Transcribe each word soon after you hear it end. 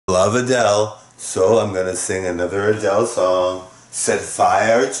Love Adele, so I'm gonna sing another Adele song. Set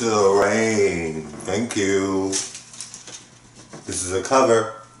fire to the rain. Thank you. This is a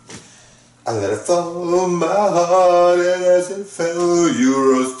cover. I let it fall on my heart, and as it fell,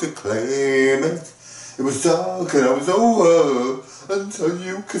 you rose to claim it. It was dark and I was over until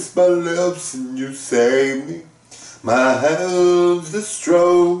you kissed my lips and you saved me. My hands are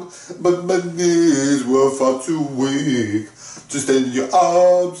strong, but my knees were far too weak to stand in your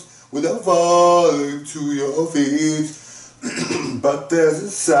arms without falling to your feet. But there's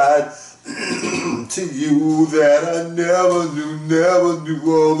a side to you that I never knew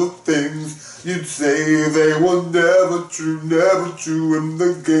all the things you'd say. They were never true, in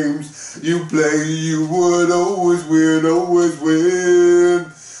the games you play. You would always win, always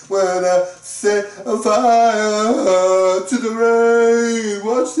win. When I set a fire to the rain,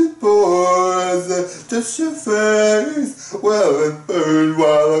 watch it pour as I touch your face. Well, it burned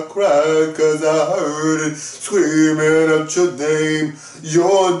while I cried, 'cause I heard it screaming out your name,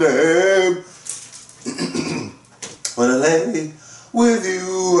 your name. When I lay with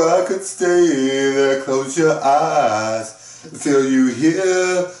you, I could stay there, close your eyes, feel you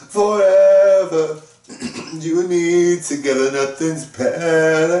here forever. You and me together, nothing's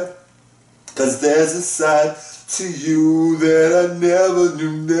better. 'Cause there's a side to you that I never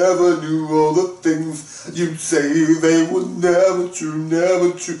knew all the things you'd say. They were never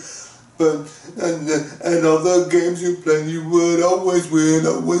true. But, and all the games you play, you would always win,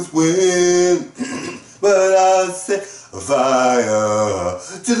 always win. But I set fire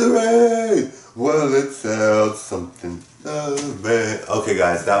to the rain. Well, it felt something. Okay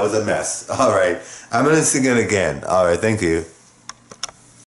guys, that was a mess. Alright, I'm gonna sing it again. Alright, thank you.